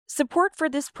Support for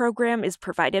this program is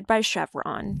provided by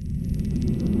Chevron.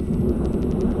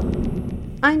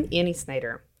 I'm Annie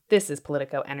Snyder. This is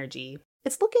Politico Energy.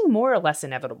 It's looking more or less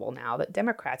inevitable now that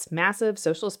Democrats' massive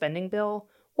social spending bill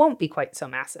won't be quite so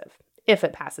massive, if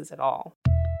it passes at all.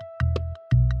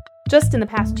 Just in the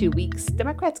past 2 weeks,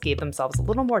 Democrats gave themselves a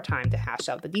little more time to hash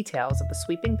out the details of the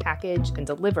sweeping package and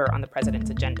deliver on the president's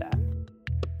agenda.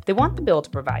 They want the bill to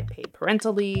provide paid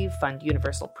parental leave, fund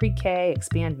universal pre-K,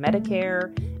 expand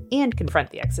Medicare, and confront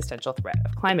the existential threat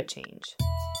of climate change.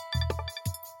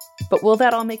 But will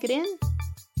that all make it in?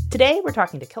 Today, we're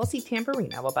talking to Kelsey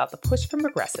Tamborino about the push from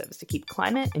progressives to keep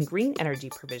climate and green energy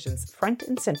provisions front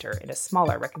and center in a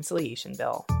smaller reconciliation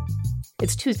bill.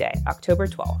 It's Tuesday, October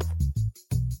 12th.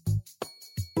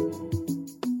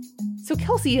 So,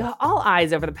 Kelsey, all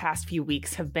eyes over the past few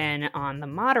weeks have been on the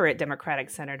moderate Democratic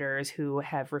senators who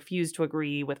have refused to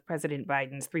agree with President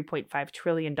Biden's $3.5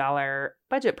 trillion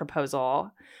budget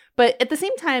proposal. But at the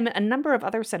same time, a number of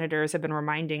other senators have been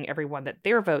reminding everyone that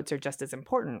their votes are just as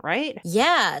important, right?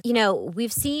 Yeah.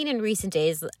 We've seen in recent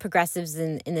days progressives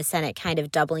in the Senate kind of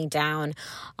doubling down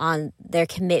on their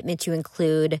commitment to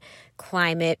include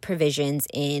climate provisions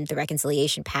in the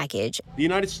reconciliation package. The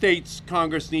United States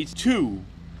Congress needs two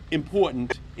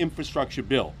important infrastructure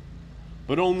bill,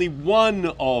 but only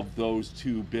one of those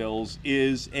two bills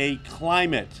is a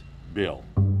climate bill.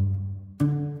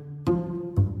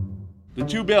 The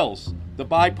two bills, the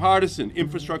bipartisan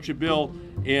infrastructure bill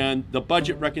and the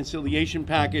budget reconciliation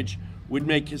package, would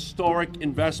make historic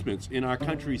investments in our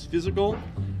country's physical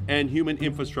and human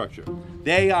infrastructure.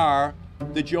 They are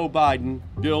the Joe Biden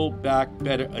Build Back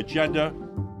Better agenda.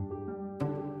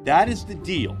 That is the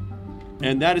deal.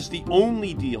 And that is the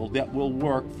only deal that will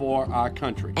work for our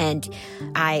country. And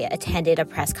I attended a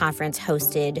press conference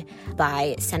hosted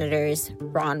by Senators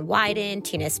Ron Wyden,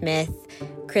 Tina Smith,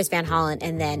 Chris Van Hollen,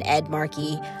 and then Ed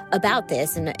Markey about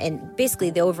this. And basically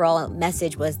the overall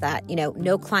message was that,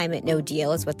 no climate, no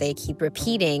deal is what they keep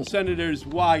repeating. Senators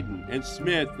Wyden and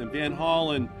Smith and Van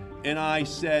Hollen and I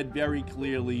said very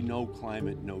clearly, no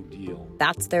climate, no deal.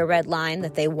 That's their red line,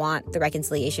 that they want the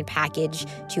reconciliation package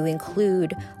to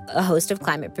include a host of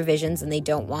climate provisions, and they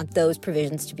don't want those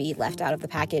provisions to be left out of the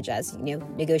package as,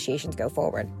 negotiations go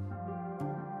forward.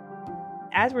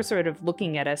 As we're sort of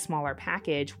looking at a smaller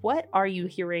package, what are you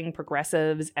hearing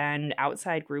progressives and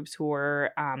outside groups who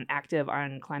are active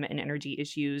on climate and energy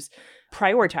issues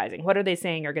prioritizing? What are they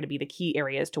saying are going to be the key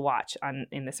areas to watch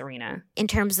in this arena? In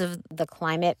terms of the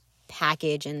climate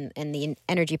package and the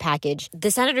energy package,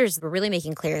 the senators were really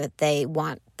making clear that they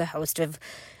want the host of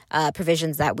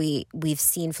provisions that we've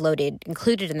seen floated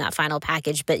included in that final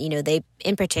package. But, they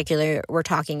in particular were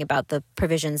talking about the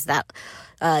provisions that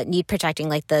need protecting,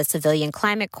 like the Civilian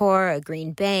Climate Corps, a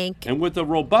green bank. And with a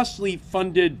robustly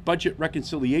funded budget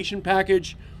reconciliation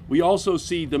package, we also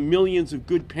see the millions of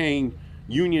good-paying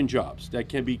union jobs that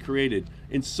can be created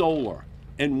in solar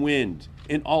and wind,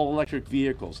 in all-electric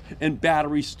vehicles, and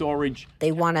battery storage.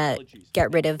 They want to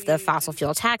get rid of the fossil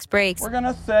fuel tax breaks. We're going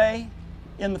to say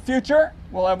in the future,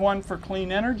 we'll have one for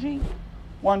clean energy,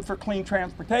 one for clean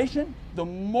transportation. The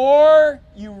more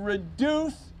you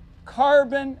reduce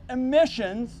carbon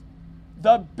emissions,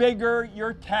 the bigger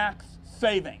your tax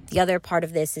savings. The other part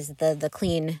of this is the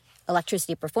Clean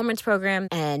Electricity Performance Program,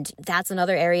 and that's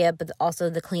another area, but also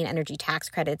the clean energy tax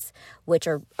credits, which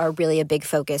are really a big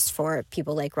focus for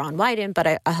people like Ron Wyden,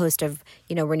 but a host of,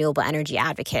 renewable energy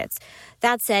advocates.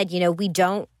 That said, we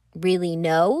don't really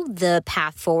know the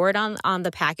path forward on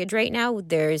the package right now.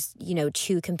 There's,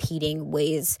 two competing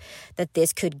ways that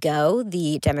this could go.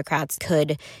 The Democrats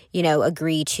could,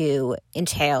 agree to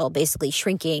entail basically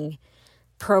shrinking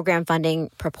program funding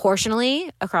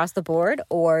proportionally across the board,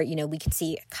 or, we could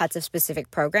see cuts of specific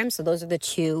programs. So those are the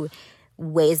two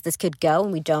ways this could go,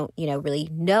 and we don't, really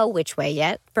know which way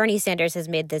yet. Bernie Sanders has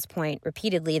made this point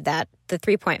repeatedly that the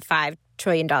 $3.5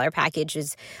 trillion package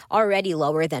is already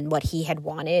lower than what he had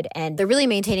wanted. And they're really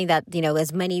maintaining that,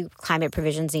 as many climate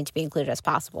provisions need to be included as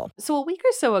possible. So a week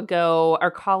or so ago,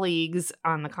 our colleagues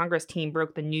on the Congress team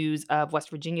broke the news of West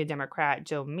Virginia Democrat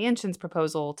Joe Manchin's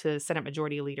proposal to Senate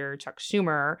Majority Leader Chuck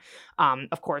Schumer.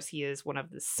 Of course, he is one of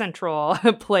the central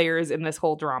players in this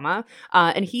whole drama.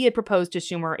 And he had proposed to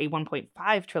Schumer a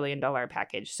 $1.5 trillion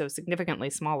package, so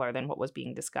significantly smaller than what was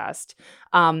being discussed.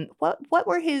 What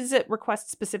were his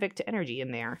requests specific to energy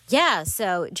in there? Yeah,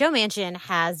 so Joe Manchin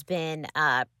has been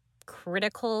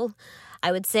critical,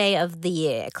 I would say, of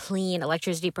the Clean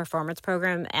Electricity Performance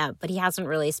Program, but he hasn't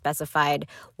really specified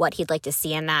what he'd like to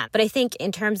see in that. But I think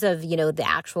in terms of, the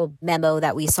actual memo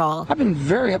that we saw, I've been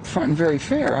very upfront and very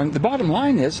fair. The bottom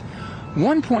line is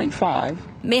 1.5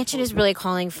 Manchin is really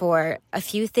calling for a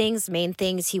few things, main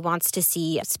things. He wants to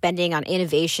see spending on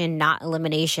innovation, not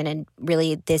elimination, and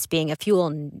really this being a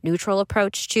fuel-neutral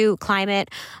approach to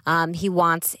climate. He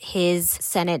wants his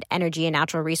Senate Energy and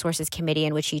Natural Resources Committee,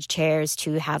 in which he chairs,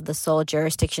 to have the sole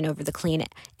jurisdiction over the clean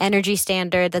energy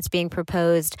standard that's being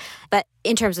proposed. But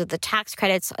in terms of the tax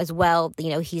credits as well,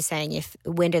 he's saying if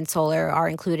wind and solar are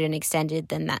included and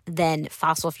extended, then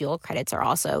fossil fuel credits are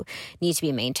also need to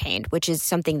be maintained, which is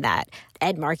something that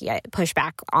Ed Markey pushed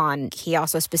back on. He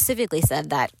also specifically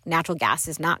said that natural gas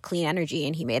is not clean energy,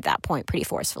 and he made that point pretty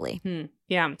forcefully.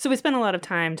 Yeah. So we spent a lot of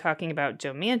time talking about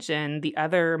Joe Manchin. The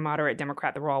other moderate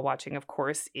Democrat that we're all watching, of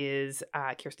course, is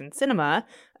Kyrsten Sinema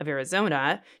of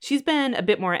Arizona. She's been a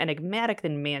bit more enigmatic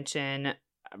than Manchin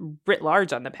writ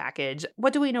large on the package.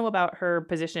 What do we know about her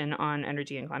position on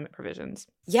energy and climate provisions?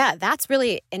 Yeah, that's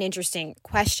really an interesting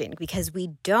question because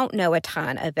we don't know a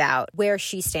ton about where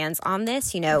she stands on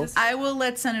this. I will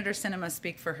let Senator Sinema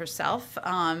speak for herself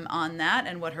on that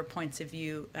and what her points of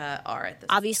view are at this.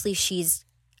 Obviously, she's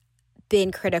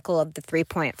been critical of the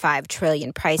 $3.5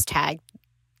 trillion price tag.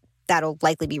 That'll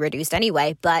likely be reduced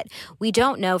anyway, but we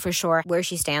don't know for sure where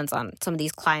she stands on some of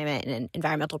these climate and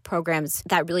environmental programs.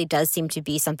 That really does seem to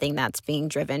be something that's being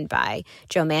driven by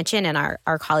Joe Manchin, and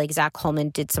our colleague Zach Coleman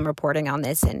did some reporting on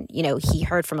this, and he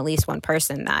heard from at least one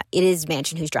person that it is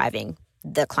Manchin who's driving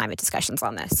the climate discussions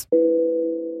on this.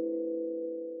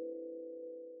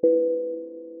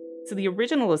 So the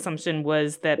original assumption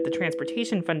was that the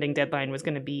transportation funding deadline was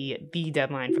going to be the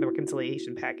deadline for the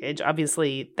reconciliation package.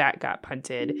 Obviously, that got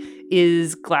punted.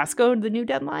 Is Glasgow the new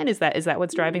deadline? Is that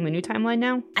what's driving the new timeline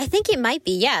now? I think it might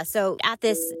be, yeah. So at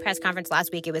this press conference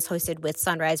last week, it was hosted with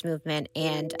Sunrise Movement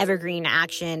and Evergreen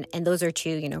Action, and those are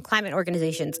two, climate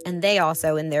organizations. And they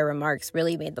also, in their remarks,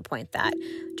 really made the point that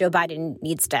Joe Biden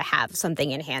needs to have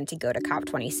something in hand to go to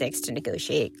COP26 to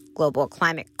negotiate global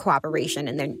climate cooperation,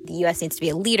 and then the U.S. needs to be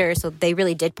a leader. So they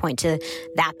really did point to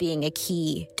that being a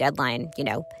key deadline,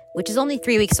 which is only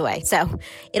 3 weeks away. So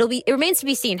it remains to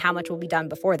be seen how much will be done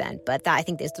before then. But that, I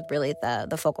think, is really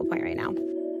the focal point right now.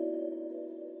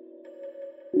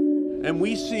 And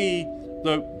we see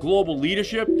the global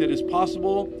leadership that is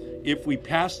possible if we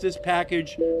pass this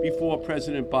package before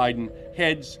President Biden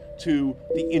heads to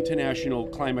the International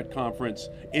Climate Conference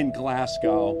in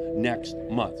Glasgow next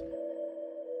month.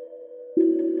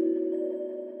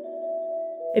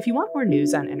 If you want more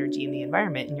news on energy and the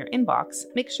environment in your inbox,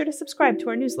 make sure to subscribe to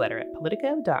our newsletter at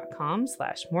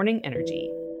politico.com/morningenergy.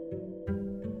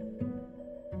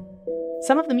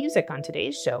 Some of the music on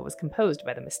today's show was composed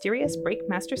by the mysterious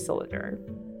Breakmaster Cylinder.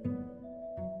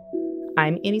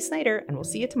 I'm Annie Snyder, and we'll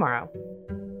see you tomorrow.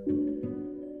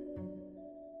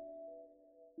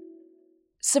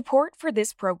 Support for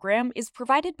this program is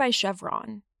provided by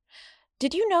Chevron.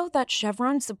 Did you know that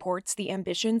Chevron supports the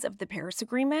ambitions of the Paris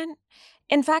Agreement?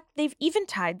 In fact, they've even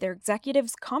tied their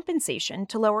executives' compensation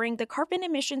to lowering the carbon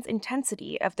emissions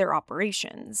intensity of their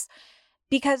operations.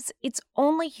 Because it's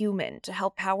only human to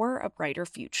help power a brighter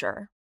future.